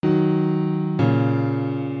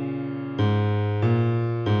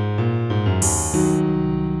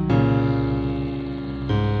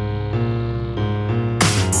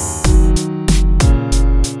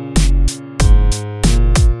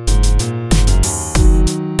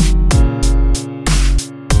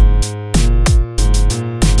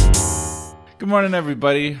morning,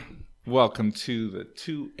 everybody. Welcome to the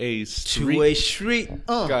 2A Street. 2A Street.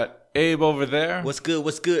 Got Abe over there. What's good?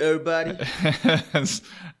 What's good, everybody?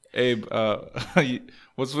 Abe,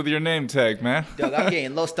 what's with your name tag, man? Dog, I'm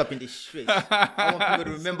getting lost up in the streets. I want people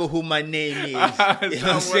to remember who my name is. You know what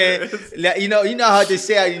I'm saying? Like, you know how they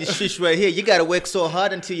say out in the streets right here, you got to work so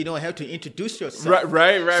hard until you don't have to introduce yourself.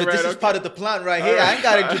 Right. So this is part of the plan right here. I ain't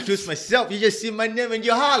got to introduce myself. You just see my name and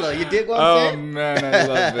you holler. You dig what I'm saying? Oh, man, I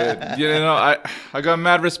love it. You know, I got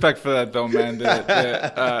mad respect for that, though, man.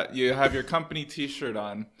 You have your company T-shirt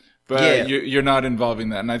on, but you're not involving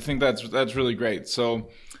that. And I think that's really great. So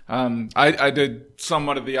I did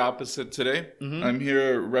somewhat of the opposite today. Mm-hmm. I'm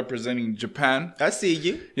here representing Japan. I see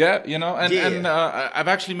you. Yeah, you know, and I've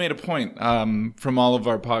actually made a point from all of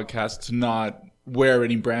our podcasts to not wear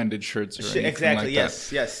any branded shirts or anything exactly. like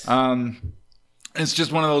that. Yes. It's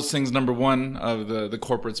just one of those things, number one, of the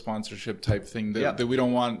corporate sponsorship type thing that we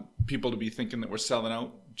don't want people to be thinking that we're selling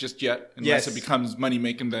out just yet. Unless it becomes money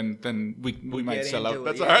making, then we might sell out.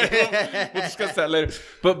 That's all right. We'll discuss that later.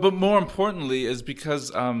 But more importantly is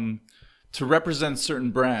because to represent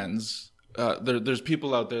certain brands, there's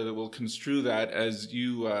people out there that will construe that as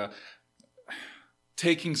you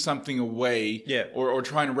taking something away or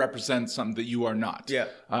trying to represent something that you are not. Yeah.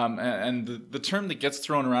 And the term that gets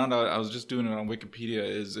thrown around, I was just doing it on Wikipedia,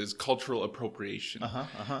 is cultural appropriation.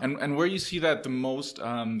 And where you see that the most,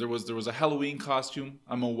 there was a Halloween costume,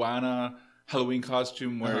 a Moana Halloween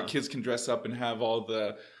costume where kids can dress up and have all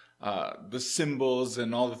the symbols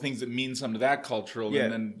and all the things that mean something to that cultural,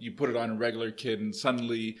 and then you put it on a regular kid and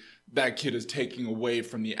suddenly that kid is taking away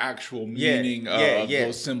from the actual meaning of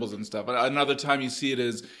those symbols and stuff. Another time you see it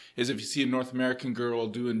is if you see a North American girl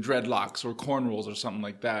doing dreadlocks or cornrows or something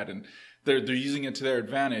like that, and they're using it to their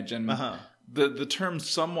advantage. And the term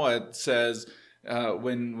somewhat says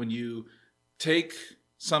when you take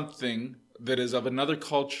something that is of another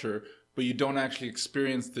culture, but you don't actually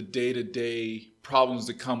experience the day-to-day problems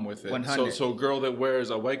that come with it. 100. So a white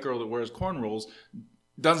girl that wears cornrows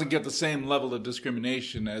doesn't get the same level of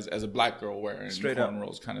discrimination as a black girl wearing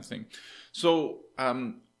cornrows kind of thing. So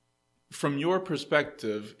from your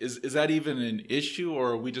perspective, is that even an issue,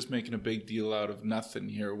 or are we just making a big deal out of nothing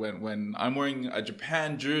here? When I'm wearing a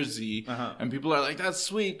Japan jersey and people are like, that's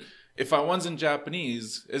sweet. If I wasn't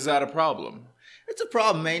Japanese, is that a problem? It's a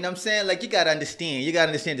problem, man. You know what I'm saying? Like, you got to understand. You got to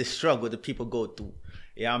understand the struggle that people go through.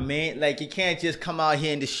 You know what I mean? Like, you can't just come out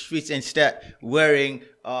here in the streets and start wearing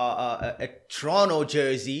a Toronto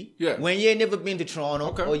jersey when you ain't never been to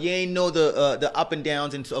Toronto or you ain't know the up and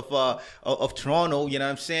downs of Toronto. You know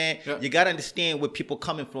what I'm saying? Yeah. You got to understand where people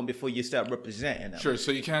coming from before you start representing them. Sure.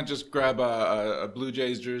 So you can't just grab a Blue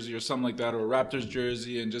Jays jersey or something like that, or a Raptors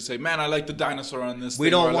jersey, and just say, man, I like the dinosaur on this. We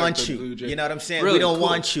don't want you. You know what I'm saying? Really? We don't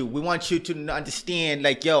want you. We want you to understand,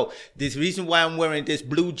 like, yo, this reason why I'm wearing this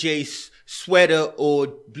Blue Jays sweater or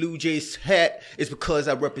Blue Jays hat is because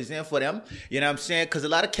I represent for them. You know what I'm saying? Because a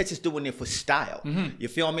lot of cats is doing it for style. Mm-hmm. You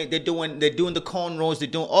feel me? They're doing the cornrows. They're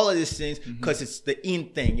doing all of these things because it's the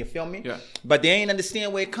in thing. You feel me? Yeah. But they ain't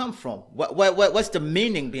understand where it come from. What's the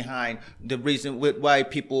meaning behind the reason why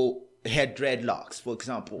people had dreadlocks, for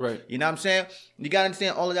example? Right. You know what I'm saying? You gotta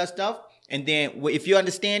understand all of that stuff. And then if you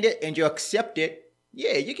understand it and you accept it,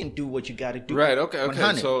 yeah, you can do what you got to do. Right. Okay.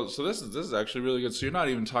 100. So this is actually really good. So you're not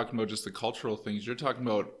even talking about just the cultural things. You're talking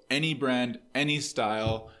about any brand, any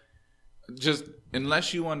style. Just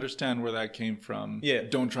unless you understand where that came from,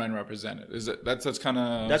 don't try and represent it. That's kind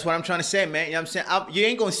of... That's what I'm trying to say, man. You know what I'm saying? You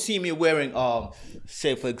ain't going to see me wearing,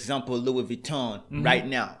 say, for example, Louis Vuitton right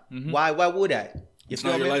now. Mm-hmm. Why would I? It's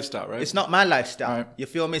not your lifestyle, right? It's not my lifestyle. Right. You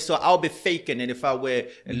feel me? So I'll be faking it if I wear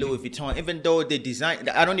a Louis Vuitton, even though they design,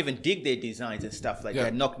 I don't even dig their designs and stuff like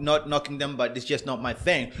that. Not knocking them, but it's just not my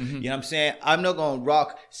thing. Mm-hmm. You know what I'm saying? I'm not going to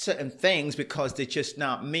rock certain things because they're just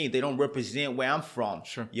not me. They don't represent where I'm from.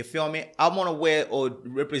 Sure. You feel me? I want to wear or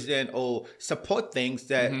represent or support things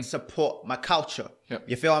that support my culture. Yep.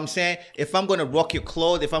 You feel what I'm saying? If I'm going to rock your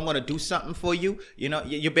clothes, if I'm going to do something for you, you know,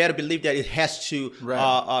 you better believe that it has to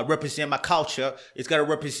represent my culture. It's got to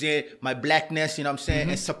represent my blackness, you know what I'm saying?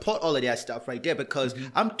 And support all of that stuff right there because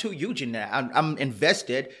I'm too huge in that. I'm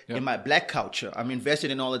invested in my black culture. I'm invested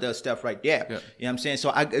in all of that stuff right there. Yep. You know what I'm saying?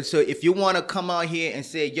 So if you want to come out here and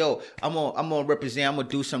say, yo, I'm gonna represent, I'm going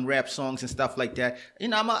to do some rap songs and stuff like that, you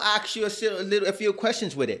know, I'm going to ask you a few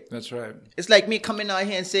questions with it. That's right. It's like me coming out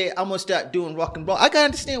here and say, I'm going to start doing rock and roll. I gotta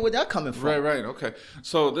understand where they're coming from. Right. Okay.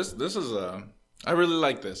 So this is I really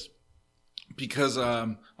like this because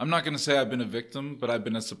I'm not going to say I've been a victim, but I've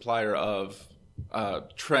been a supplier of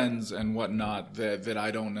trends and whatnot that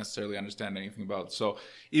I don't necessarily understand anything about. So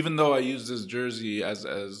even though I use this jersey as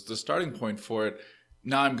the starting point for it,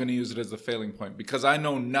 now I'm going to use it as a failing point because I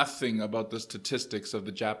know nothing about the statistics of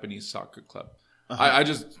the Japanese soccer club. I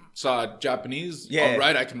just saw Japanese. Yeah. All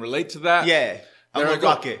right, I can relate to that. Yeah. I'm going to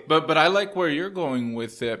rock it. But I like where you're going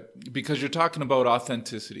with it because you're talking about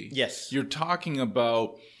authenticity. Yes. You're talking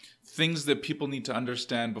about things that people need to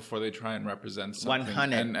understand before they try and represent something.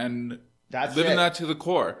 100. And that's living it. that to the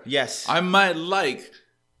core. Yes. I might like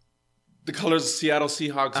the colors of Seattle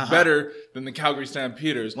Seahawks better than the Calgary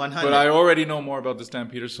Stampeders. 100. But I already know more about the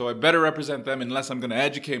Stampeders, so I better represent them unless I'm going to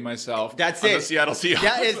educate myself That's on it. the Seattle Seahawks.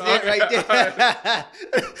 That is it right there.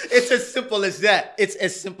 It's as simple as that. It's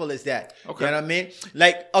as simple as that. Okay. You know what I mean?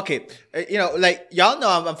 Like, okay, like y'all know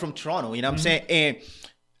I'm from Toronto, you know what I'm saying? And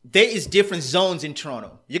there is different zones in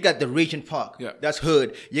Toronto. You got the Regent Park. Yeah. That's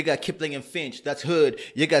hood. You got Kipling and Finch. That's hood.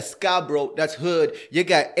 You got Scarborough. That's hood. You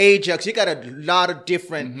got Ajax. You got a lot of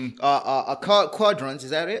different quadrants. Is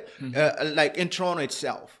that it? Like in Toronto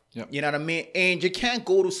itself. Yep. You know what I mean? And you can't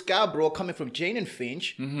go to Scarborough coming from Jane and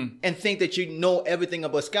Finch and think that you know everything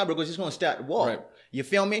about Scarborough because it's going to start the war. Right. You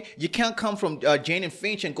feel me? You can't come from Jane and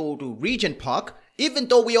Finch and go to Regent Park, even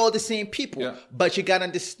though we all the same people. Yeah. But you got to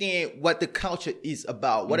understand what the culture is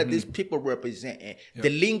about. What are these people representing? Yeah. The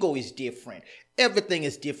lingo is different. Everything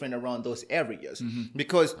is different around those areas.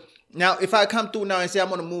 Because now if I come through now and say I'm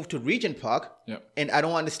going to move to Regent Park and I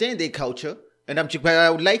don't understand their culture, and but I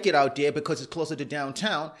would like it out there because it's closer to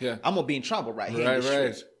downtown, I'm going to be in trouble here in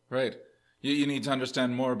the street. Right. You need to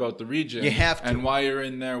understand more about the region. You have to. And why you're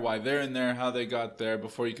in there, why they're in there, how they got there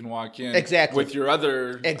before you can walk in. Exactly. With your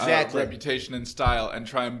other reputation and style and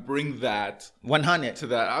try and bring that 100 to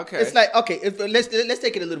that. Okay. It's like, okay, let's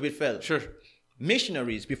take it a little bit further. Sure.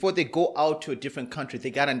 Missionaries, before they go out to a different country, they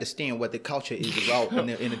got to understand what the culture is about in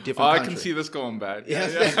a different country. I can see this going bad.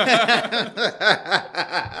 Yes.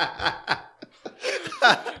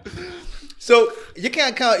 So you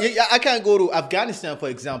can't I can't go to Afghanistan, for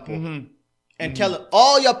example, and tell them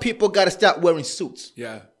all your people got to start wearing suits.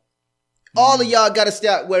 Yeah. All of y'all got to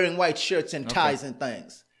start wearing white shirts and ties and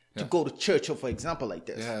things to go to church, or for example, like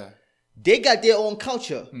this. Yeah. They got their own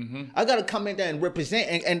culture. I got to come in there and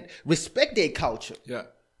represent and respect their culture. Yeah.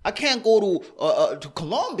 I can't go to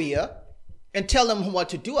Colombia and tell them what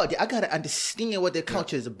to do out there. I got to understand what their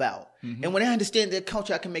culture is about. And when I understand their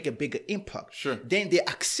culture, I can make a bigger impact. Sure. Then they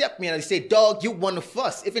accept me and they say, dog, you one of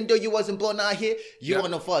us. Even though you wasn't born out here, you're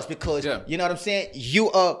one of us because, you know what I'm saying?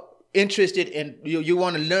 You are interested in, you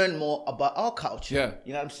want to learn more about our culture. Yeah.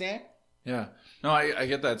 You know what I'm saying? Yeah. No, I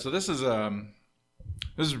get that. So this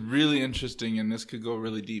is really interesting, and this could go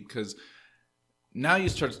really deep because now you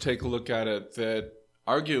start to take a look at it that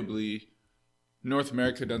arguably North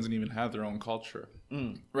America doesn't even have their own culture,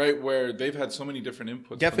 right? Where they've had so many different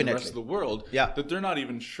inputs from the rest of the world that they're not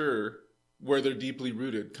even sure where they're deeply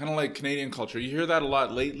rooted. Kind of like Canadian culture. You hear that a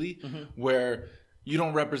lot lately where you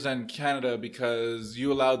don't represent Canada because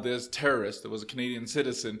you allowed this terrorist that was a Canadian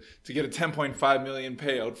citizen to get a $10.5 million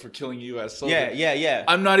payout for killing U.S. soldiers. Yeah.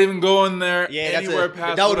 I'm not even going there anywhere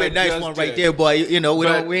past that would be a nice one right there, boy. You know,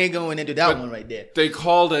 we ain't going into that one right there. They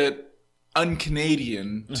called it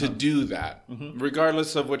un-Canadian to do that,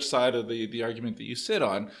 regardless of which side of the argument that you sit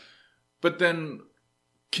on. But then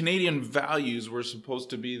Canadian values were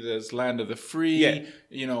supposed to be this land of the free,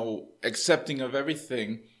 accepting of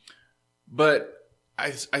everything. But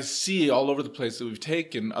I see all over the place that we've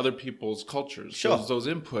taken other people's cultures, those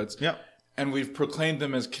inputs, and we've proclaimed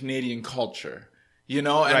them as Canadian culture.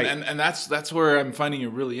 And that's where I'm finding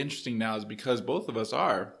it really interesting now, is because both of us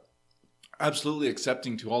are absolutely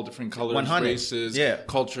accepting to all different colors, 100. races,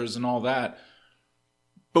 cultures, and all that.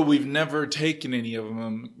 But we've never taken any of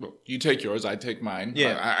them. Well, you take yours, I take mine.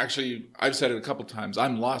 Yeah. I've said it a couple times.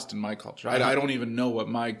 I'm lost in my culture. I don't even know what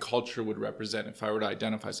my culture would represent if I were to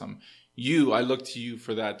identify something. I look to you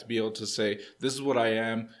for that, to be able to say, this is what I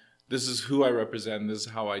am. This is who I represent. This is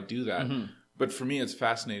how I do that. But for me, it's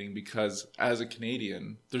fascinating because as a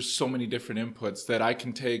Canadian, there's so many different inputs that I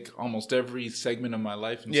can take almost every segment of my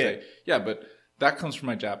life and say, but that comes from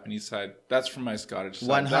my Japanese side. That's from my Scottish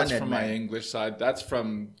side. That's from my English side. That's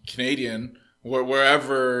from Canadian,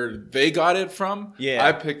 wherever they got it from. Yeah.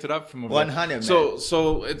 I picked it up from over 100,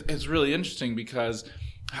 So it's really interesting because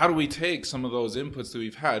how do we take some of those inputs that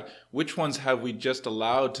we've had? Which ones have we just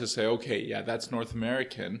allowed to say, okay, that's North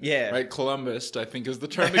American. Yeah. Right? Columbus, I think, is the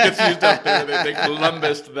term that gets used up there. They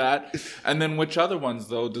Columbused that. And then which other ones,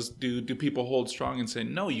 though, do people hold strong and say,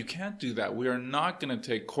 no, you can't do that. We are not going to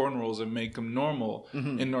take cornrows and make them normal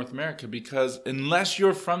in North America, because unless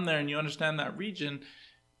you're from there and you understand that region,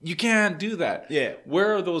 you can't do that. Yeah.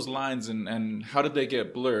 Where are those lines and how did they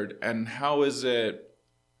get blurred? And how is it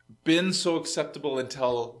been so acceptable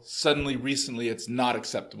until suddenly recently it's not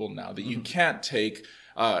acceptable now, that you can't take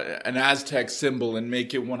an Aztec symbol and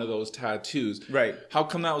make it one of those tattoos. Right. How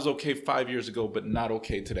come that was okay 5 years ago but not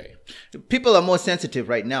okay today? People are more sensitive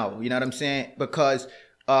right now, you know what I'm saying? Because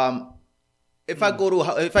if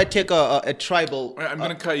I take a tribal... I'm going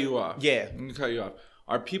to cut you off. Yeah. I'm going to cut you off.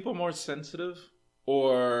 Are people more sensitive,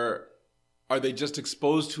 or are they just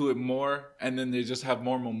exposed to it more and then they just have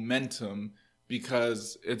more momentum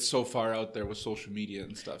because it's so far out there with social media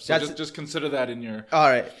and stuff? So just consider that in your... All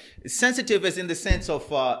right. Sensitive is in the sense of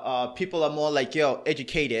people are more like,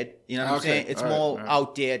 educated. You know what I'm saying? It's more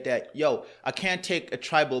out there that, I can't take a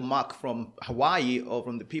tribal mark from Hawaii or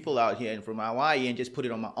from the people out here and from Hawaii and just put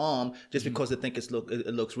it on my arm just because I think it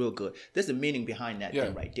looks real good. There's a meaning behind that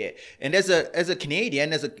thing right there. And as a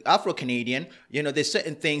Canadian, as an Afro-Canadian, there's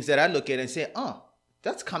certain things that I look at and say,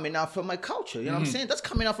 that's coming out from my culture. You know what I'm saying? That's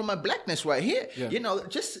coming out from my blackness right here. Yeah.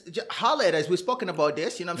 Just holler at us. We've spoken about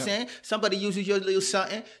this. You know what I'm saying? Somebody uses your little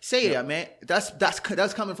something. Say it, man. That's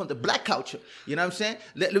coming from the black culture. You know what I'm saying?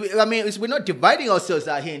 I mean, we're not dividing ourselves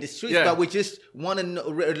out here in the streets, but we just want to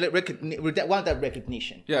want that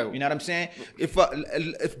recognition. Yeah. You know what I'm saying?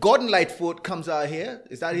 If Gordon Lightfoot comes out here,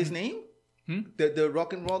 is that his name? The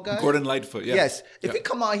rock and roll guy? Gordon Lightfoot, yeah. Yes. If he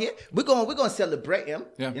come out here, we're gonna celebrate him.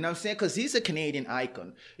 Yeah. You know what I'm saying? Because he's a Canadian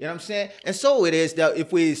icon. You know what I'm saying? And so it is that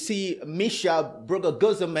if we see Misha Brugger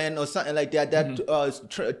Guzman or something like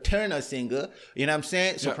that, Turner singer, you know what I'm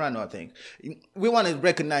saying? Soprano, I think. We want to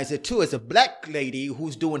recognize it too as a black lady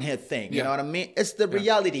who's doing her thing. You know what I mean? It's the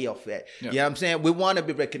reality of it. You know what I'm saying? We want to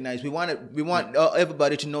be recognized. We want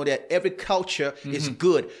everybody to know that every culture is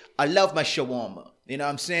good. I love my shawarma. You know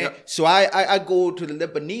what I'm saying? Yep. So I go to the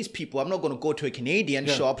Lebanese people. I'm not going to go to a Canadian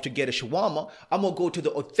shop to get a shawarma. I'm going to go to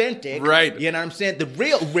the authentic. Right. You know what I'm saying? The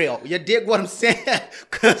real. You dig what I'm saying?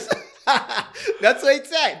 Because that's what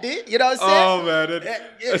it's at, dude. You know what I'm saying? Oh,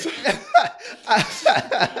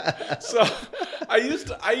 man. So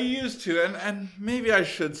I used to, and maybe I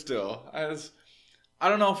should still. I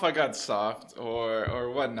don't know if I got soft or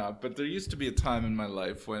whatnot, but there used to be a time in my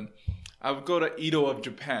life when I would go to Edo of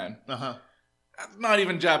Japan. Not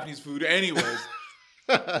even Japanese food anyways.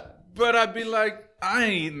 But I'd be like, I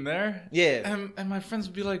ain't eating there. Yeah. And my friends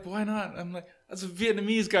would be like, why not? I'm like, that's a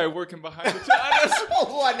Vietnamese guy working behind the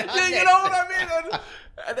counter. Yeah, you know what I mean?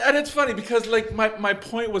 And it's funny because like my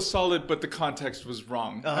point was solid, but the context was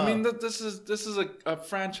wrong. I mean, this is a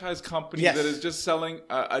franchise company that is just selling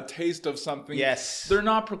a taste of something. Yes. They're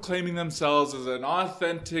not proclaiming themselves as an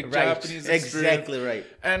authentic Japanese experience. Exactly right.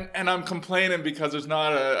 And I'm complaining because there's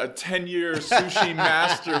not a 10-year sushi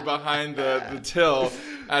master behind the till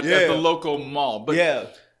at the local mall.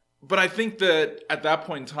 But I think that at that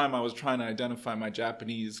point in time, I was trying to identify my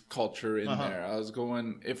Japanese culture in there. I was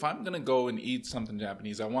going, if I'm going to go and eat something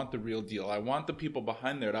Japanese, I want the real deal. I want the people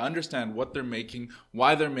behind there to understand what they're making,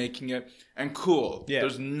 why they're making it, and cool. Yeah.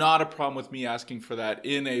 There's not a problem with me asking for that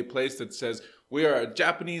in a place that says, we are a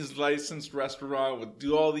Japanese licensed restaurant, we'll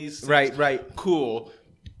do all these things. Right. Cool.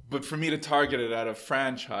 But for me to target it at a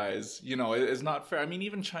franchise, is not fair. I mean,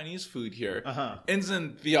 even Chinese food here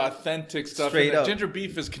isn't the authentic stuff. Straight up. Ginger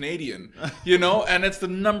beef is Canadian, and it's the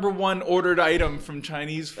number one ordered item from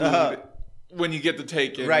Chinese food when you get the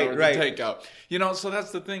take-in or the takeout. So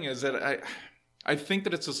that's the thing is that I think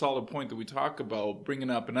that it's a solid point that we talk about bringing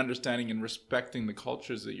up and understanding and respecting the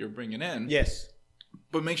cultures that you're bringing in. Yes.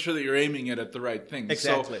 But make sure that you're aiming it at the right things.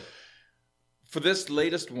 Exactly. So, for this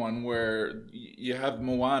latest one where you have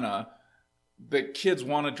Moana, the kids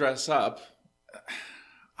want to dress up,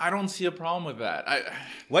 I don't see a problem with that.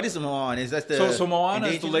 What is Moana? Is that so Moana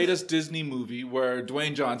is the latest Disney movie where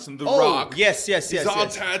Dwayne Johnson, The Rock, yes, he's all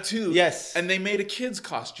tattooed. Yes. And they made a kid's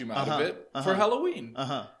costume out of it for Halloween.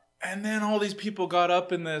 And then all these people got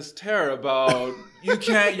up in this tear about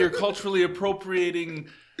you're culturally appropriating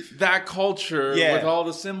that culture with all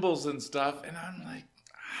the symbols and stuff. And I'm like,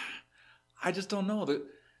 I just don't know.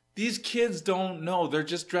 These kids don't know. They're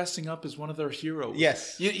just dressing up as one of their heroes.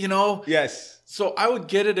 Yes. You know? Yes. So I would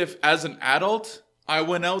get it if, as an adult, I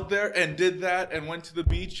went out there and did that and went to the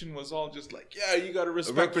beach and was all just like, you got to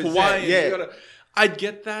respect Hawaiian. Yeah. I'd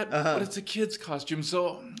get that, but it's a kid's costume.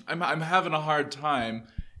 So I'm having a hard time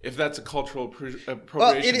if that's a cultural appropriation.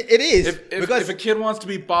 Well, it is. If a kid wants to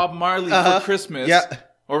be Bob Marley for Christmas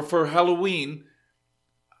or for Halloween,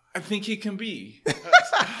 I think he can be.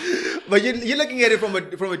 But you're looking at it from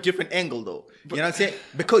a different angle, though. You know what I'm saying?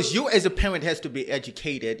 Because you, as a parent, has to be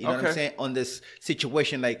educated. You know what I'm saying, on this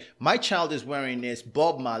situation. Like my child is wearing this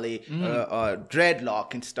Bob Marley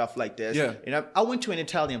dreadlock and stuff like this. Yeah. I went to an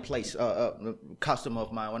Italian place, a customer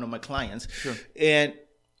of mine, one of my clients, and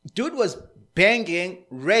dude was banging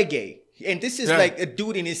reggae. And this is like a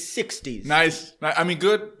dude in his 60s. Nice. I mean,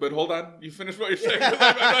 good, but hold on. You finish what you're saying. I'm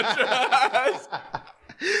not sure.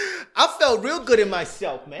 I felt real good in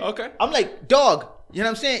myself, man. Okay. I'm like, dog, you know what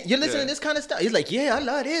I'm saying? You're listening to this kind of stuff. He's like, yeah, I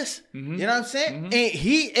love this. Mm-hmm. You know what I'm saying? Mm-hmm. And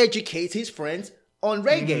he educates his friends on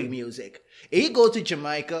reggae music. He goes to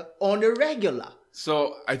Jamaica on the regular.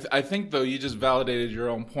 So I think, though, you just validated your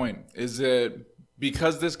own point. Is it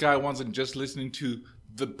because this guy wasn't just listening to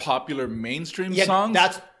the popular mainstream songs?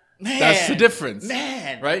 That's the difference.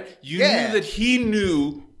 Man. Right? You knew that he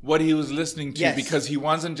knew what he was listening to because he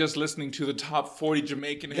wasn't just listening to the top 40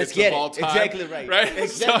 Jamaican hits of all time. Exactly right.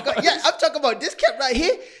 Exactly. So, I'm talking about this cat right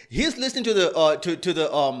here. He's listening to the to the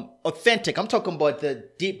authentic. I'm talking about the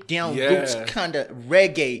deep down roots kind of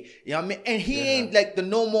reggae. You know what I mean? And he ain't like the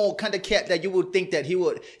normal kind of cat that you would think that he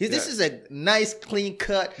would. This is a nice, clean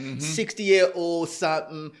cut, 60-year-old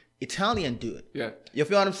something Italian dude. Yeah. You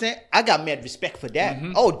feel what I'm saying? I got mad respect for that.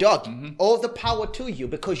 Mm-hmm. Oh, dog, all the power to you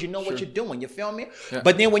because you know what you're doing. You feel me? Yeah.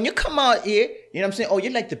 But then when you come out here, you know what I'm saying? Oh,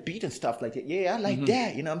 you like the beat and stuff like that. Yeah, I like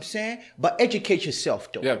that. You know what I'm saying? But educate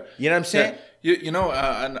yourself, though. Yeah. You know what I'm saying? Yeah. You know,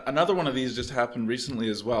 another one of these just happened recently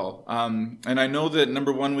as well. And I know that,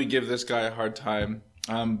 number one, we give this guy a hard time.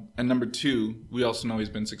 And number two, we also know he's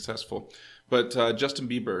been successful. But Justin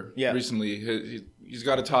Bieber recently, he's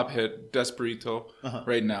got a top hit, Desperito,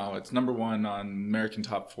 right now. It's number one on American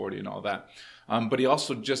Top 40 and all that. But he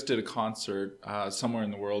also just did a concert somewhere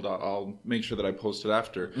in the world. I'll make sure that I post it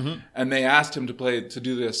after. And they asked him to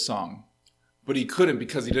do this song. But he couldn't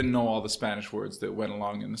because he didn't know all the Spanish words that went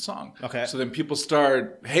along in the song. Okay. So then people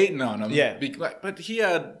start hating on him. Yeah. But he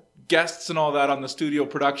had guests and all that on the studio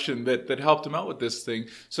production that helped him out with this thing.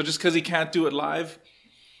 So just because he can't do it live...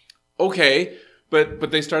 Okay, but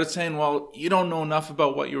they started saying, well, you don't know enough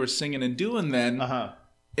about what you were singing and doing then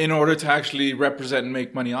in order to actually represent and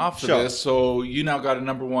make money off of this. So you now got a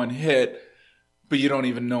number one hit, but you don't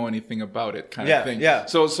even know anything about it kind of thing. Yeah.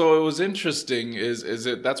 So it was interesting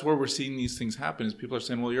that's where we're seeing these things happen is people are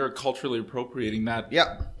saying, well, you're culturally appropriating that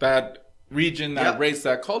region, that race,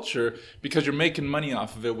 that culture, because you're making money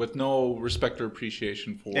off of it with no respect or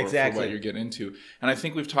appreciation for what you're getting into. And I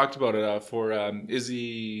think we've talked about it for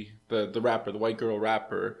Izzy, the rapper, the white girl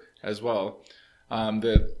rapper as well.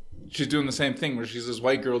 That she's doing the same thing where she's this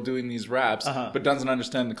white girl doing these raps, but doesn't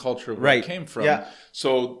understand the culture of where it came from. Yeah.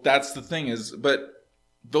 So that's the thing but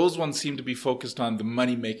those ones seem to be focused on the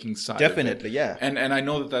money-making side. Definitely, of it. Yeah. And I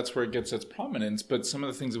know that's where it gets its prominence, but some of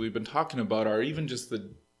the things that we've been talking about are even just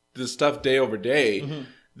the stuff day over day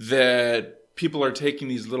that people are taking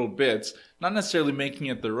these little bits, not necessarily making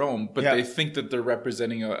it their own, but they think that they're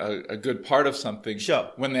representing a good part of something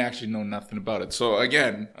when they actually know nothing about it. So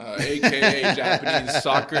again, AKA Japanese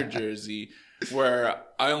soccer jersey, where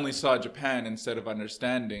I only saw Japan instead of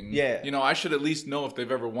understanding. Yeah. You know, I should at least know if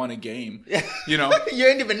they've ever won a game. You know. You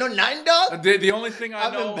didn't even know Nine Dog? The only thing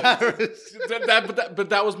I know is but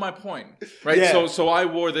that was my point. Right? Yeah. So I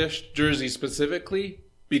wore this jersey specifically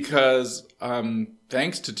because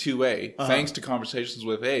thanks to 2A, thanks to conversations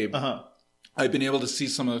with Abe, I've been able to see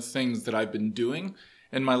some of the things that I've been doing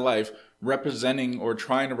in my life, representing or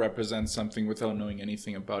trying to represent something without knowing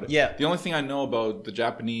anything about it. Yeah. The only thing I know about the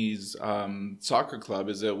Japanese soccer club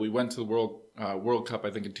is that we went to the World Cup,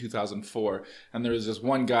 I think, in 2004, and there was this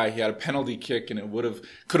one guy, he had a penalty kick, and it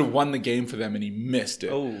could have won the game for them, and he missed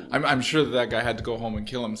it. Oh. I'm sure that guy had to go home and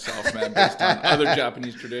kill himself, man, based on other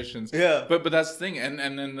Japanese traditions. Yeah. But that's the thing,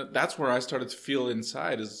 and then that's where I started to feel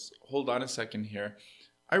inside is, hold on a second here.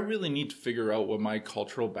 I really need to figure out what my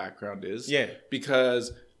cultural background is. Yeah.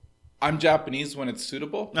 Because I'm Japanese when it's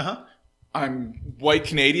suitable. I'm white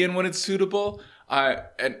Canadian when it's suitable.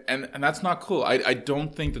 And that's not cool. I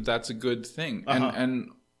don't think that that's a good thing.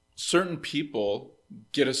 And certain people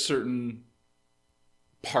get a certain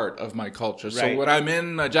part of my culture. Right. So when I'm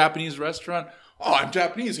in a Japanese restaurant, oh, I'm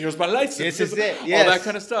Japanese. Here's my license. This is it. Yes. All that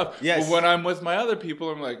kind of stuff. Yes. But when I'm with my other people,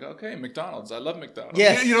 I'm like, okay, McDonald's. I love McDonald's.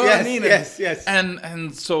 Yes. You know what I mean? Yes.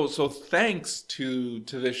 And so thanks to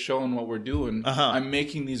this show and what we're doing, I'm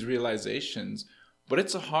making these realizations. But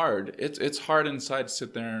it's hard inside to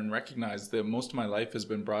sit there and recognize that most of my life has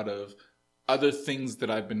been brought of other things that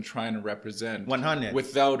I've been trying to represent 100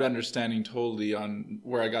 without understanding totally on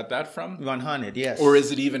where I got that from. 100, yes. Or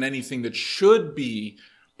is it even anything that should be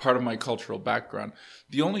part of my cultural background?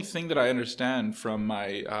 The only thing that I understand from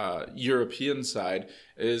my European side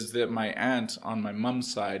is that my aunt on my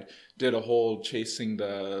mom's side did a whole chasing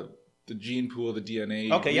the gene pool, the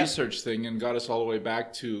DNA research thing, and got us all the way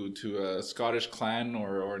back to a Scottish clan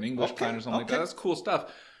or an English clan or something like that. That's cool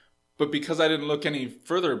stuff. But because I didn't look any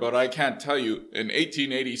further about it, I can't tell you in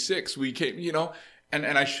 1886 we came, you know, And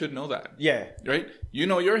I should know that. Yeah. Right? You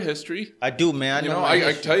know your history. I do, man.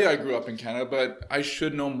 I tell you I grew up in Canada, but I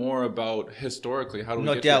should know more about historically. How do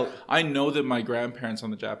we get doubt. Here? I know that my grandparents on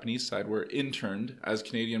the Japanese side were interned as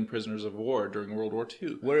Canadian prisoners of war during World War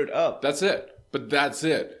II. Word up. That's it. But that's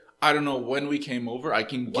it. I don't know when we came over. I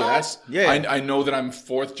can guess. Yeah. I know that I'm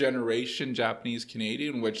 4th generation Japanese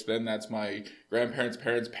Canadian, which then that's my grandparents'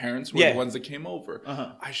 parents were the ones that came over.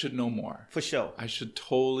 I should know more. For sure. I should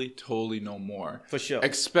totally know more. For sure.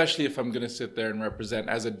 Especially if I'm going to sit there and represent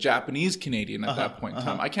as a Japanese Canadian at that point in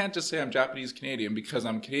time. I can't just say I'm Japanese Canadian because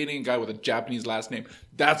I'm a Canadian guy with a Japanese last name.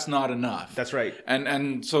 That's not enough. That's right.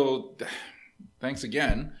 And so thanks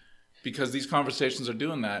again, because these conversations are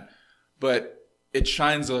doing that. But it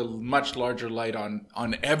shines a much larger light on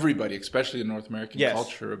everybody, especially in North American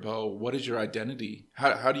culture, about what is your identity?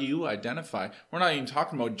 How do you identify? We're not even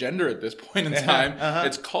talking about gender at this point in time.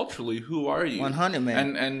 It's culturally, who are you? 100,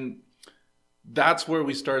 man. And that's where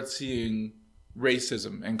we start seeing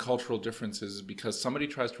racism and cultural differences, because somebody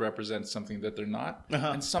tries to represent something that they're not,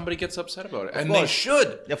 and somebody gets upset about it. And they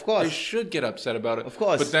should. Of course. They should get upset about it. Of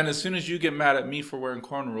course. But then as soon as you get mad at me for wearing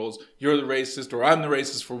cornrows, you're the racist, or I'm the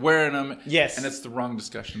racist for wearing them. Yes. And it's the wrong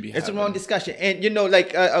discussion to be It's having. the wrong discussion. And,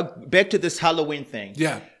 back to this Halloween thing.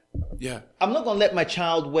 Yeah. I'm not going to let my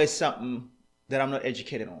child wear something that I'm not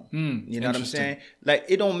educated on. You know what I'm saying? Like,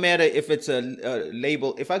 it don't matter if it's a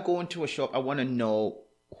label. If I go into a shop, I want to know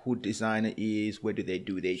who designer is, where do they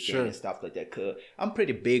do their thing and stuff like that. Cause I'm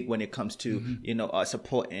pretty big when it comes to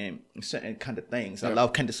supporting certain kind of things. I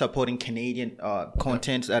love kind of supporting Canadian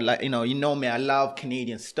content. I like me, I love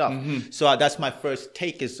Canadian stuff. So that's my first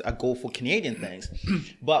take, is I go for Canadian things.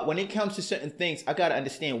 But when it comes to certain things, I gotta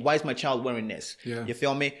understand, why is my child wearing this? You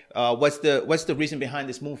feel me? What's the reason behind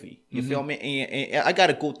this movie? You feel me? And I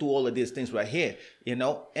gotta go through all of these things right here, and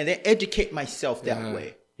then educate myself that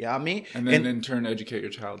way. You know what I mean? And then in turn educate your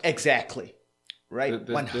child. Exactly. Right.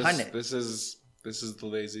 100. This is the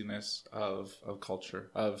laziness of culture.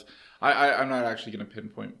 I'm not actually going to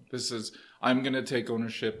pinpoint. I'm going to take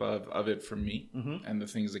ownership of it for me and the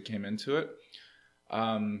things that came into it.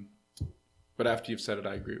 But after you've said it,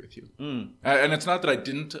 I agree with you. And it's not that I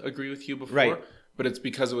didn't agree with you before, but it's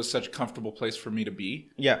because it was such a comfortable place for me to be.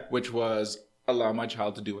 Yeah. Which was allow my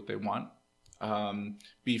child to do what they want.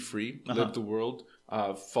 Be free, live the world.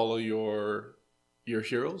 Follow your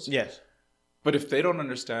heroes. Yes. But if they don't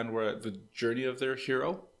understand where the journey of their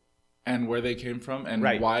hero and where they came from and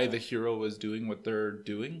why the hero was doing what they're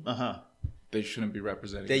doing, they shouldn't be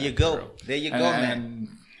representing There you go. Hero. There you go,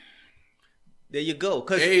 man. There you go.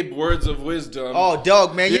 Abe, words of wisdom. Oh,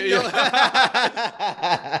 dog, man.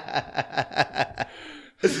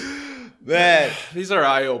 Man. These are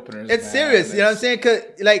eye-openers, It's serious. You know what I'm saying? Because,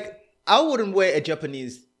 I wouldn't wear a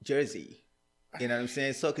Japanese jersey. You know what I'm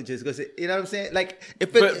saying? Soccer jersey. Because, you know what I'm saying? Like, if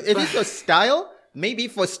it's for style, maybe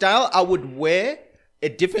for style, I would wear a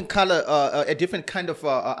different color, a different kind of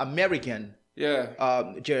American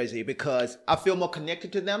jersey, because I feel more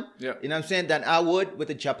connected to them. Yeah. You know what I'm saying? Than I would with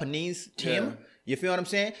a Japanese team. Yeah. You feel what I'm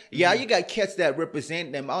saying? Yeah, you got cats that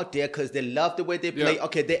represent them out there because they love the way they play. Yeah.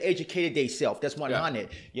 Okay, they educated themselves. That's 100. Yeah.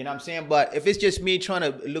 You know what I'm saying? But if it's just me trying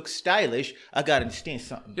to look stylish, I got to understand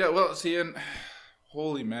something. Yeah, well, see, and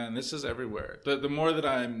holy man, this is everywhere. The more that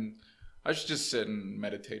I should just sit and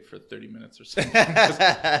meditate for 30 minutes or something.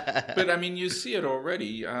 But, I mean, you see it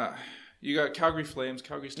already. You got Calgary Flames,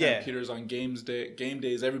 Calgary Stampeders on game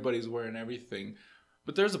days. Everybody's wearing everything.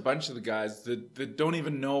 But there's a bunch of the guys that don't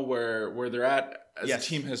even know where they're at as a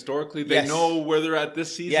team historically. They know where they're at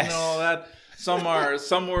this season and all that. Some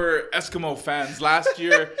were Eskimo fans last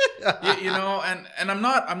year, you know, and I'm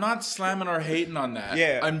not slamming or hating on that.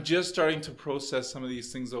 Yeah. I'm just starting to process some of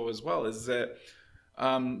these things though as well. Is that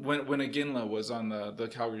when Iginla was on the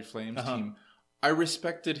Calgary Flames team, I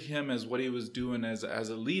respected him as what he was doing as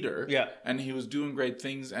a leader. Yeah. And he was doing great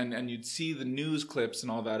things, and you'd see the news clips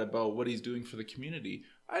and all that about what he's doing for the community.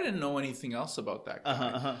 I didn't know anything else about that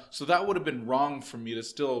guy. So that would have been wrong for me to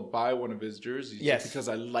still buy one of his jerseys just because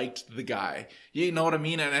I liked the guy. You know what I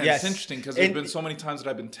mean? And it's interesting because there's been so many times that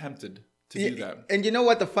I've been tempted to do that. And you know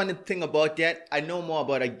what the funny thing about that? I know more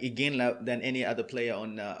about Iginla than any other player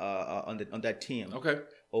on that team. Okay.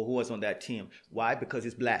 Or who was on that team. Why? Because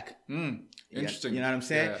he's black. Interesting. You know what I'm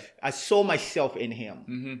saying? Yeah. I saw myself in him.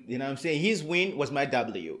 Mm-hmm. You know what I'm saying? His win was my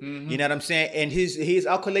W. Mm-hmm. You know what I'm saying? And his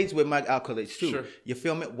accolades were my accolades too. Sure. You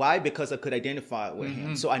feel me? Why? Because I could identify with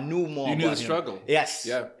him. So I knew more about him. You knew the struggle. Yes.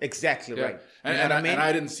 Yeah. Exactly right. And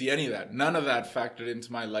I didn't see any of that. None of that factored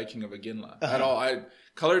into my liking of Iginla at all.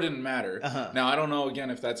 Color didn't matter. Now, I don't know, again,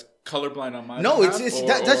 if that's colorblind on my behalf. No, that's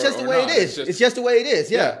just the way it is. It's just the way it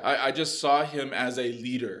is, yeah. I just saw him as a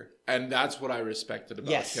leader. And that's what I respected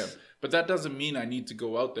about him. But that doesn't mean I need to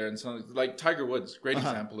go out there and something like Tiger Woods, great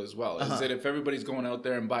example as well. Is that if everybody's going out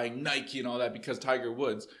there and buying Nike and all that because Tiger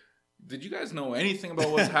Woods, did you guys know anything about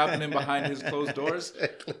what's happening behind his closed doors?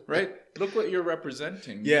 Right? Look what you're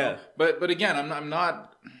representing. Yeah. You know? But again, I'm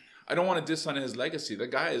not. I don't want to diss on his legacy. The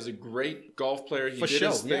guy is a great golf player. He did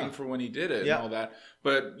his thing for when he did it and all that.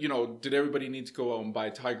 But, you know, did everybody need to go out and buy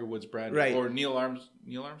Tiger Woods brand? Right. Or Neil Armstrong?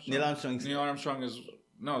 Neil Armstrong is...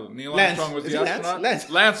 No, Neil Armstrong was the astronaut.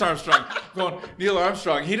 Lance Armstrong. Neil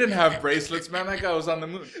Armstrong. He didn't have bracelets, man. That guy was on the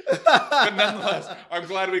moon. But nonetheless, I'm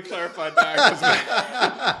glad we clarified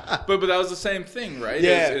that. But that was the same thing, right?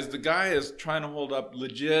 Yeah. Is the guy is trying to hold up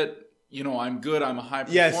legit... You know, I'm good, I'm a high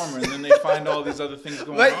performer, and then they find all these other things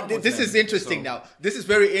going on. This is interesting now. This is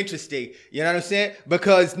very interesting. You know what I'm saying?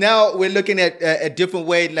 Because now we're looking at a different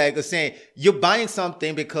way, like saying, you're buying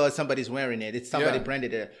something because somebody's wearing it. It's somebody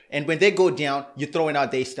branded it. And when they go down, you're throwing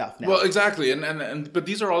out their stuff now. Well, exactly. But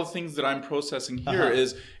these are all the things that I'm processing here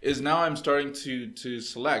is now I'm starting to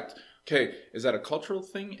select. Okay, is that a cultural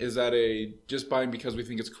thing? Is that a just buying because we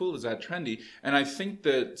think it's cool? Is that trendy? And I think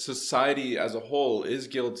that society as a whole is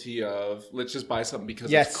guilty of let's just buy something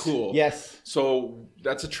because it's cool. Yes. So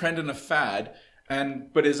that's a trend and a fad.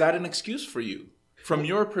 But is that an excuse for you? From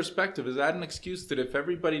your perspective, is that an excuse that if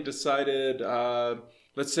everybody decided,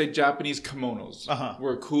 let's say Japanese kimonos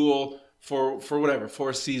were cool for whatever, for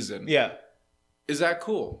a season. Yeah. Is that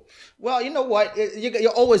cool? Well, you know what? You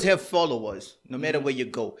always have followers, no matter where you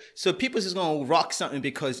go. So people just going to rock something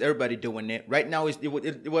because everybody doing it. Right now,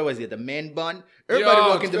 what was it? The man bun? Everybody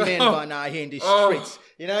rocking the man bun out here in the streets.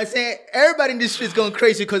 You know what I'm saying? Everybody in the streets going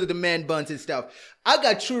crazy because of the man buns and stuff. I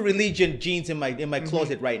got True Religion jeans in my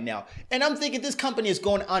closet right now. And I'm thinking this company is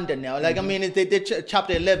going under now. Like, I mean, they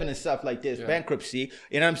chapter 11 and stuff like this, bankruptcy.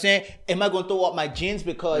 You know what I'm saying? Am I going to throw up my jeans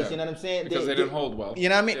because, you know what I'm saying? Because they didn't hold well. You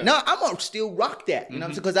know what I mean? Yeah. No, I'm going to still rock that. You know what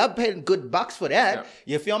I'm saying? Because I paid good bucks for that.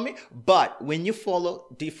 Yeah. You feel me? But when you follow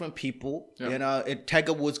different people, you know, and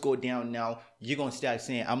Tiger Woods go down now, you're going to start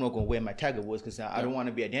saying, I'm not going to wear my Tiger Woods because I don't want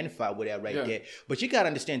to be identified with that there. But you got to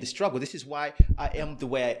understand the struggle. This is why I am the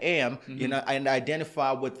way I am, you know, and I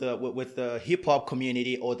identify with the hip hop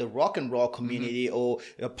community or the rock and roll community or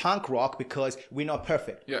punk rock because we're not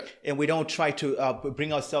perfect. Yeah. And we don't try to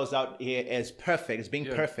bring ourselves out here as perfect, as being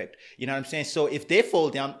perfect. You know what I'm saying? So if they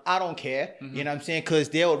fall down, I don't care. You know what I'm saying? Because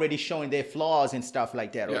they're already showing their flaws and stuff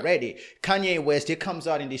like that already. Kanye West, he comes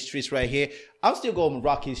out in these streets right here. I'll still go and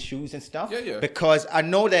rock his shoes and stuff because I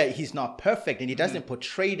know that he's not perfect and he doesn't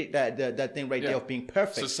portray that thing right there of being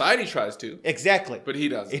perfect. Society tries to. Exactly. But he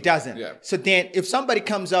doesn't. It doesn't. Yeah. So then if somebody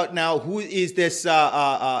comes out now who is this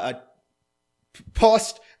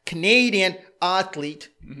post-Canadian athlete,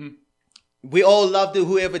 we all love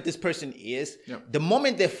whoever this person is. The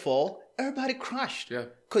moment they fall, everybody crushed. Yeah.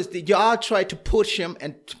 Because y'all tried to push him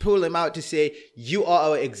and to pull him out to say, you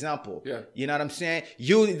are our example. Yeah. You know what I'm saying?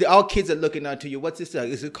 Our kids are looking up to you. What's this?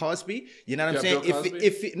 Is it Cosby? You know what I'm saying?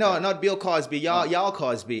 If not Bill Cosby, y'all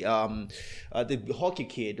Cosby. The hockey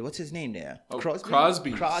kid. What's his name there? Oh,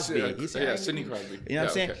 Crosby. Crosby. Sidney Crosby. You know what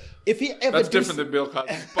I'm saying? Okay. If he ever That's different than Bill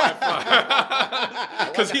Cosby.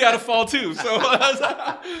 Because he had a fall too. So,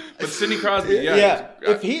 but Sidney Crosby,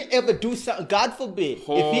 if he ever do something, God forbid,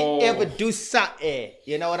 if he ever do something,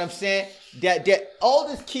 you know what I'm saying? That all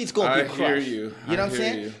these kids gonna be crushed. I hear you. You know what I'm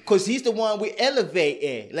saying? Because he's the one we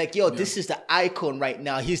elevate. Like, this is the icon right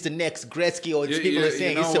now. He's the next Gretzky, or people are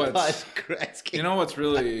saying he's the past Gretzky. You know what's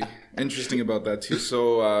really interesting about that too?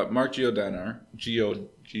 So Mark Giordano,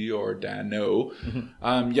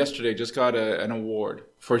 yesterday just got an award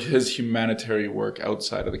for his humanitarian work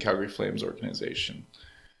outside of the Calgary Flames organization.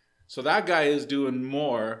 So that guy is doing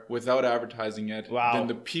more without advertising it than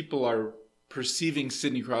the people are perceiving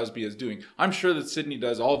Sidney Crosby as doing. I'm sure that Sidney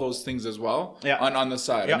does all those things as well on the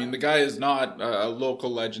side. I mean, the guy is not a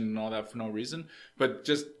local legend and all that for no reason, but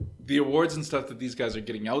just the awards and stuff that these guys are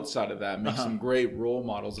getting outside of that makes some great role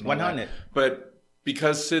models and all 100. That. But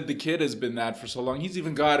because Sid the Kid has been that for so long, he's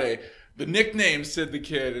even got the nickname Sid the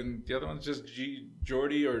Kid, and the other one's just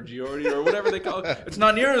Jordy or Giordi or whatever they call it. It's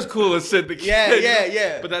not near as cool as Sid the Kid.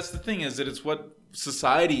 Yeah. But that's the thing, is that it's what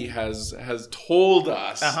society has told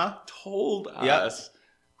us,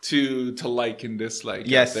 to like and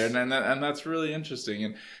dislike out there, and that's really interesting.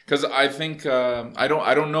 And because I think I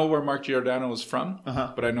don't know where Mark Giordano is from,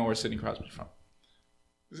 but I know where Sidney Crosby's from.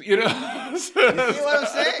 You know, you see what I'm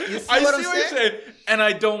saying? I see what you're saying, and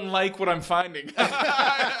I don't like what I'm finding.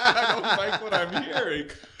 I don't like what I'm hearing.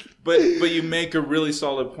 But you make a really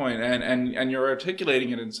solid point, and you're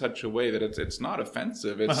articulating it in such a way that it's not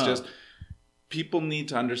offensive. It's just people need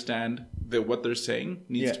to understand that what they're saying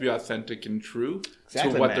needs to be authentic and true to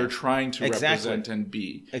what they're trying to represent and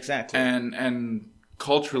be. Exactly. And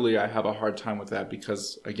culturally, I have a hard time with that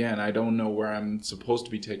because, again, I don't know where I'm supposed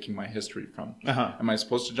to be taking my history from. Am I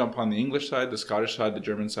supposed to jump on the English side, the Scottish side, the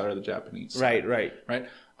German side, or the Japanese side? Right.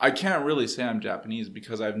 I can't really say I'm Japanese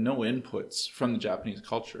because I have no inputs from the Japanese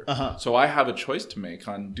culture. So I have a choice to make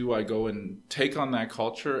on, do I go and take on that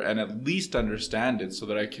culture and at least understand it so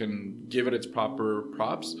that I can give it its proper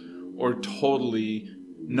props, or totally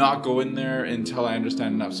not go in there until I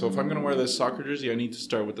understand enough. So if I'm going to wear this soccer jersey, I need to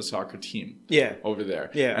start with the soccer team over there.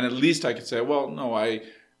 And at least I could say, well, no,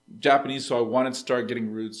 Japanese, so I wanted to start getting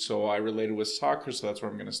roots, so I related with soccer, so that's where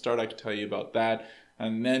I'm going to start. I could tell you about that.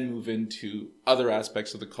 And then move into other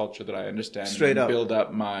aspects of the culture that I understand. And build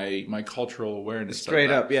up my cultural awareness.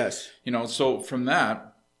 Yes. So from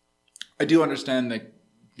that, I do understand that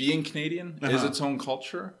being Canadian is its own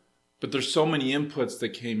culture. But there's so many inputs that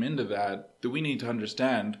came into that we need to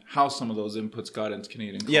understand how some of those inputs got into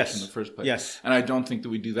Canadian culture in the first place. And I don't think that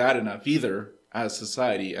we do that enough either as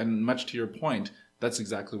society. And much to your point, that's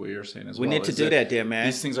exactly what you're saying as well. We need to do that, dear man.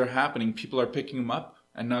 These things are happening. People are picking them up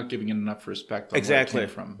and not giving it enough respect on where it came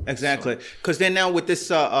from. Exactly. Because then now with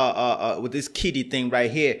this kitty thing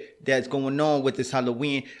right here that's going on with this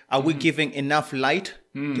Halloween, are we giving enough light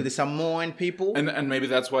to the Samoan people? And maybe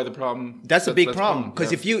that's why the problem. That's a big problem.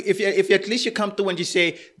 Because if you at least you come through and you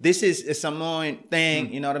say this is a Samoan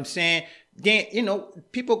thing, you know what I'm saying? Then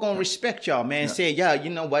people gonna respect y'all, man. Say, you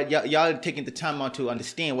know what, y'all taking the time out to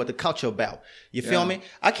understand what the culture about. You feel me?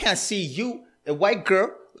 I can't see you, a white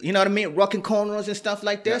girl, you know what I mean, rocking cornrows and stuff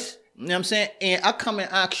like this. You know what I'm saying? And I come and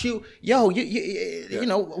ask you, yo, you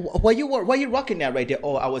know, why you rocking that right there?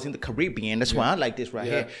 Oh, I was in the Caribbean. That's why I like this right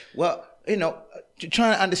here. Well,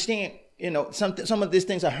 trying to understand, some of these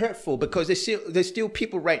things are hurtful because there's still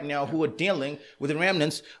people right now who are dealing with the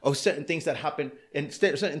remnants of certain things that happen and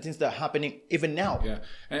certain things that are happening even now. Yeah.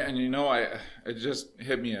 And it just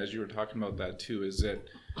hit me as you were talking about that too, is that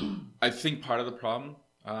I think part of the problem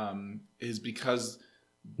is because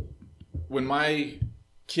when my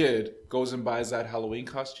kid goes and buys that Halloween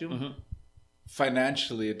costume,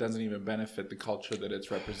 financially it doesn't even benefit the culture that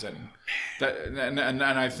it's representing. And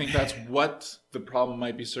I think that's what the problem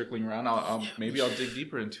might be circling around. Maybe I'll dig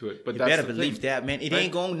deeper into it. But you that's better believe that, man. It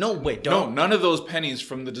ain't going nowhere, dog. No, none of those pennies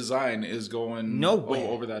from the design is going nowhere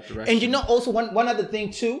over that direction. And also one other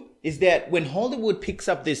thing too is that when Hollywood picks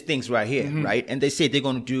up these things right here, right, and they say they're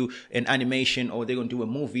going to do an animation or they're going to do a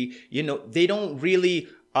movie, they don't really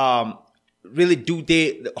do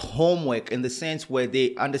their homework in the sense where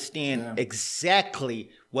they understand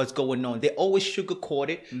exactly what's going on. They always sugarcoat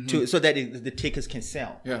it so that the tickets can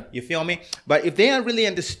sell. Yeah. You feel me? But if they are really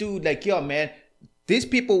understood, like, yo, man, these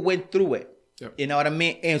people went through it. Yep. You know what I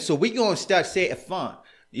mean? And so we're going to start saying fun.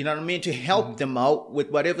 You know what I mean? To help them out with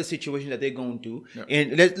whatever situation that they're going to do. Yep.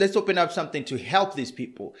 And let's open up something to help these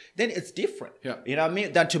people. Then it's different. Yep. You know what I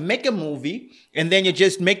mean? Than to make a movie and then you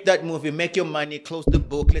just make that movie, make your money, close the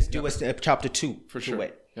book. Let's do a chapter 2 for sure.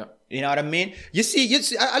 It. Yep. You know what I mean? You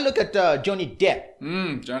see, I look at Johnny Depp.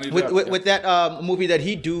 Johnny Depp. With that movie that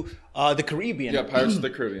he do, the Caribbean. Yeah, Pirates of the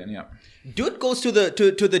Caribbean, yeah. Dude goes to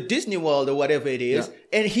the Disney World or whatever it is,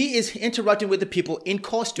 and he is interacting with the people in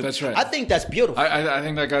costume. That's right. I think that's beautiful. I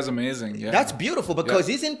think that guy's amazing. Yeah, that's beautiful because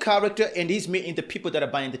he's in character and he's meeting the people that are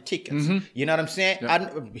buying the tickets. You know what I'm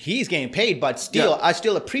saying? He's getting paid, but still, I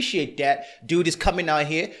still appreciate that. Dude is coming out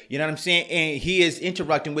here. You know what I'm saying? And he is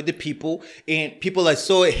interacting with the people, and people are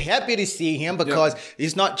so happy to see him because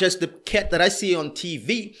it's not just the cat that I see on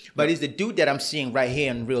TV, but it's the dude that I'm seeing right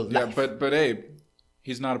here in real life. Yeah, but Abe,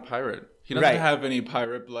 he's not a pirate. He doesn't have any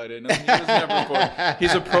pirate blood in him.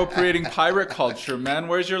 He's appropriating pirate culture, man.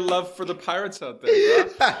 Where's your love for the pirates out there,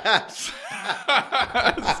 bro?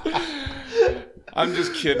 I'm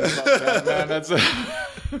just kidding about that, man.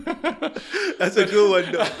 That's a good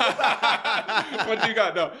one, though. What you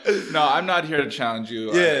got? No, I'm not here to challenge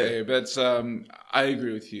you. Abe. That's I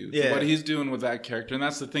agree with you. Yeah. What he's doing with that character, and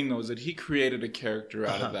that's the thing, though, is that he created a character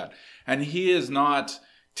out of that, and he is not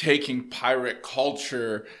taking pirate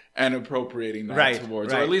culture and appropriating that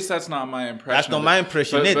towards, or at least that's not my impression. That's not my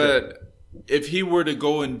impression either. But if he were to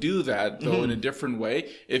go and do that, though, in a different way,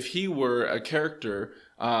 if he were a character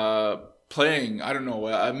playing, I don't know,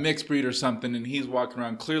 a mixed breed or something, and he's walking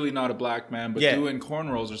around, clearly not a black man, but doing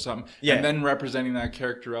cornrows or something, and then representing that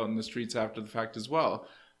character out in the streets after the fact as well,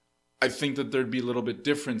 I think that there'd be a little bit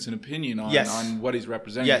difference in opinion on what he's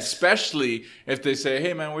representing, especially if they say,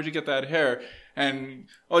 hey, man, where'd you get that hair? And,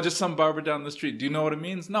 just some barber down the street. Do you know what it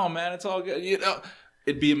means? No, man, it's all good.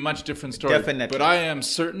 it'd be a much different story. Definitely. But I am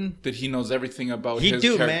certain that he knows everything about his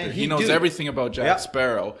character. Man. He knows everything about Jack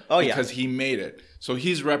Sparrow because he made it. So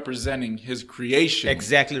he's representing his creation.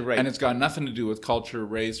 Exactly right. And it's got nothing to do with culture,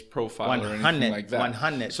 race, profile, or anything like that.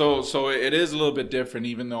 100. So it is a little bit different,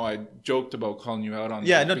 even though I joked about calling you out on that.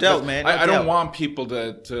 Yeah, no doubt, man. I don't want people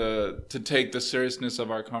to take the seriousness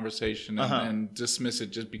of our conversation and dismiss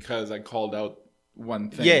it just because I called out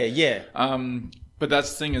one thing. Yeah. But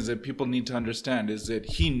that's the thing is that people need to understand is that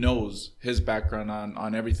he knows his background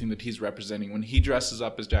on everything that he's representing. When he dresses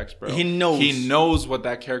up as Jack Sparrow, he knows what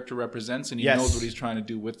that character represents, and he knows what he's trying to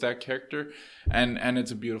do with that character, and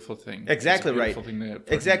it's a beautiful thing. Exactly right.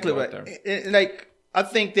 Exactly right. Like I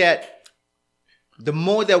think that the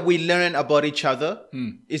more that we learn about each other,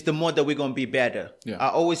 is the more that we're gonna be better. Yeah. I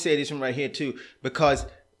always say this one right here too, because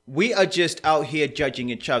we are just out here judging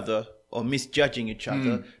each other. Or misjudging each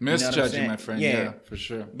other. Misjudging, my friend. Yeah, for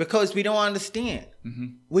sure. Because we don't understand.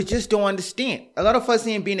 We just don't understand. A lot of us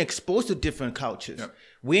ain't being exposed to different cultures. Yep.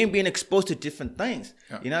 We ain't being exposed to different things.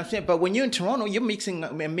 Yep. You know what I'm saying? But when you're in Toronto, you're mixing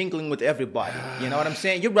and mingling with everybody. You know what I'm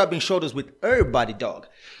saying? You're rubbing shoulders with everybody, dog.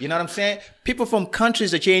 You know what I'm saying? People from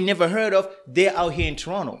countries that you ain't never heard of, they're out here in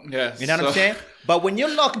Toronto. Yes. You know what I'm saying? But when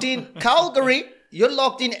you're locked in Calgary, you're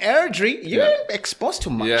locked in Airdrie. You're exposed to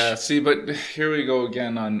much. Yeah, see, but here we go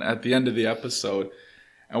again at the end of the episode.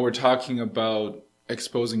 And we're talking about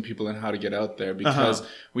exposing people and how to get out there. Because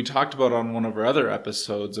we talked about on one of our other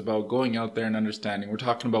episodes about going out there and understanding. We're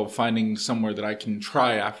talking about finding somewhere that I can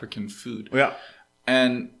try African food. Yeah.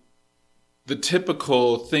 And the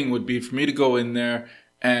typical thing would be for me to go in there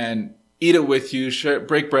and eat it with you,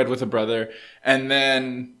 break bread with a brother, and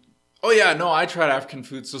then... Oh, yeah, no, I tried African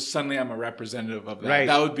food, so suddenly I'm a representative of that. Right.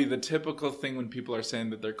 That would be the typical thing when people are saying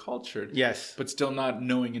that they're cultured. Yes. But still not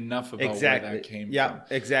knowing enough about where that came from. Yeah,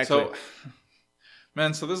 exactly. So,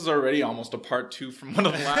 man, so this is already almost a part 2 from one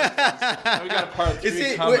of the last ones. We got a part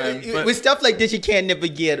 3 coming. With stuff like this, you can't never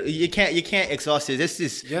get. You can't exhaust it. This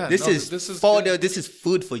is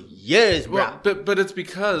food for years, bro. Well, but it's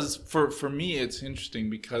because for me it's interesting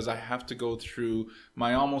because I have to go through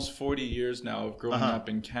my almost 40 years now of growing up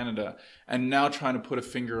in Canada and now trying to put a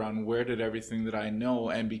finger on where did everything that I know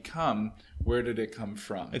and become, where did it come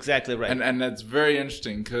from? Exactly right. And that's very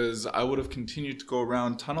interesting because I would have continued to go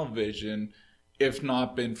around tunnel vision if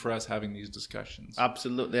not been for us having these discussions.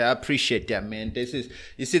 Absolutely. I appreciate that, man. This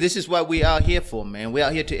is what we are here for, man. We're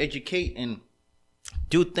out here to educate and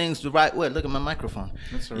do things the right way. Look at my microphone.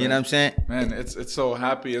 That's all right. You know what I'm saying? Man, it's so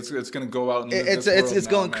happy. It's going to go out and it's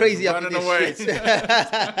going crazy up in this shit.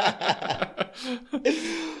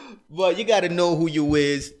 But you got to know who you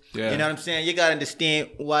is. Yeah. You know what I'm saying? You got to understand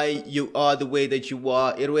why you are the way that you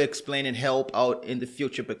are. It will explain and help out in the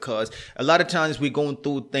future because a lot of times we're going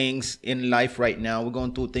through things in life right now. We're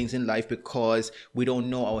going through things in life because we don't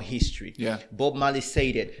know our history. Yeah. Bob Marley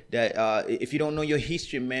said that if you don't know your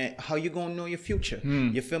history, man, how you going to know your future?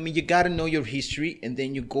 You feel me? You got to know your history and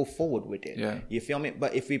then you go forward with it. Yeah. You feel me?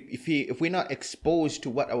 But if we're not exposed to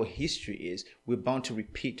what our history is, we're bound to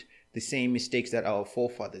repeat the same mistakes that our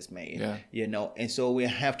forefathers made, you know, and so we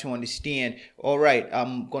have to understand. All right,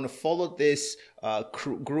 I'm gonna follow this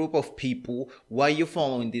group of people. Why you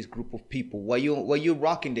following this group of people? Why you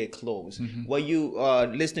rocking their clothes? Why you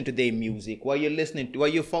listening to their music? Why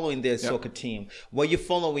you following their soccer team? Why you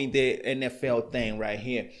following their NFL thing right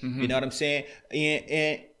here? You know what I'm saying?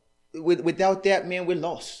 And without that, man, we're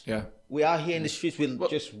lost. Yeah, we're out here in the streets. We're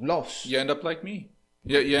just lost. You end up like me.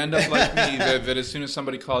 Yeah, you end up like me, that as soon as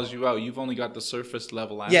somebody calls you out, you've only got the surface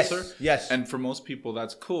level answer. Yes. And for most people,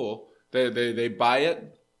 that's cool. They buy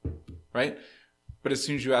it, right? But as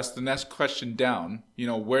soon as you ask the next question down, you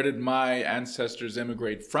know, where did my ancestors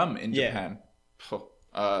immigrate from in Japan?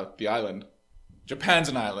 The island. Japan's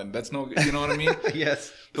an island. That's no, you know what I mean?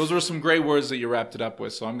 Yes. Those were some great words that you wrapped it up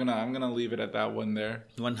with. So I'm gonna leave it at that one there.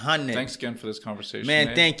 100. Thanks again for this conversation,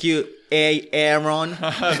 man. Thank you, Aaron.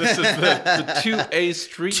 This is the 2A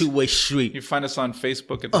Street. 2A Street. You find us on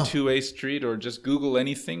Facebook at the 2A Street, or just Google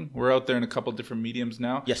anything. We're out there in a couple different mediums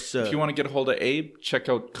now. Yes, sir. If you want to get a hold of Abe, check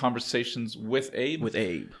out Conversations with Abe. With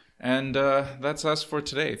Abe. And that's us for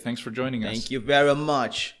today. Thanks for joining us. Thank you very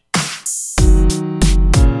much.